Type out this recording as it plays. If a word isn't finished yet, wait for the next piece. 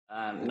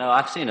No,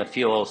 I've seen a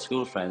few old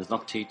school friends,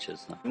 not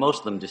teachers. Most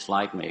of them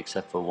dislike me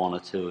except for one or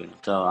two.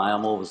 So I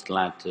am always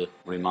glad to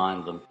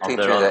remind them of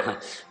Teacher their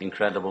that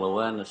incredible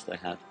awareness they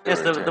had.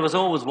 Yes, there was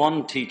always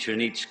one teacher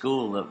in each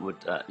school that would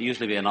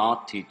usually be an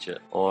art teacher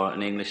or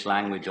an English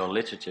language or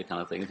literature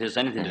kind of thing. If there's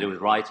anything to do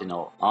with writing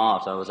or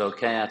art, I was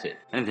okay at it.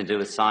 Anything to do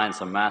with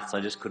science or maths,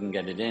 I just couldn't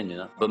get it in.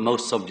 But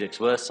most subjects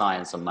were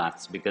science and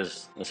maths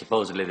because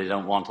supposedly they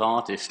don't want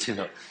artists.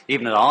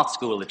 Even at art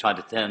school, they tried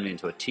to turn me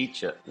into a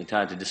teacher. They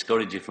tried to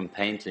discourage you from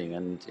painting,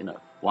 and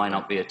why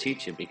not be a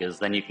teacher, because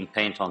then you can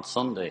paint on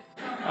Sunday.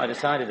 I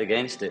decided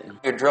against it.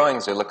 your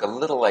drawings look a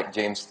little like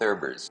James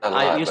Thurber's.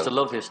 I used to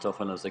love his stuff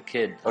when I was a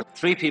kid.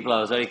 Three people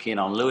I was very keen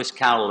on: Lewis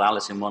Carroll,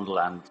 Alice in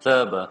Wonderland,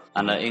 Thurber,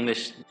 and an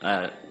English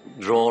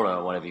drawer,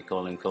 or whatever you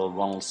call him, called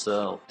Ronald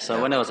Searle.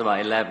 So when I was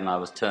about 11, I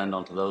was turned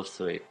on to those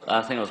three.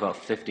 I think I was about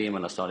 15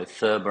 when I started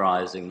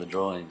Thurberizing the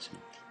drawings.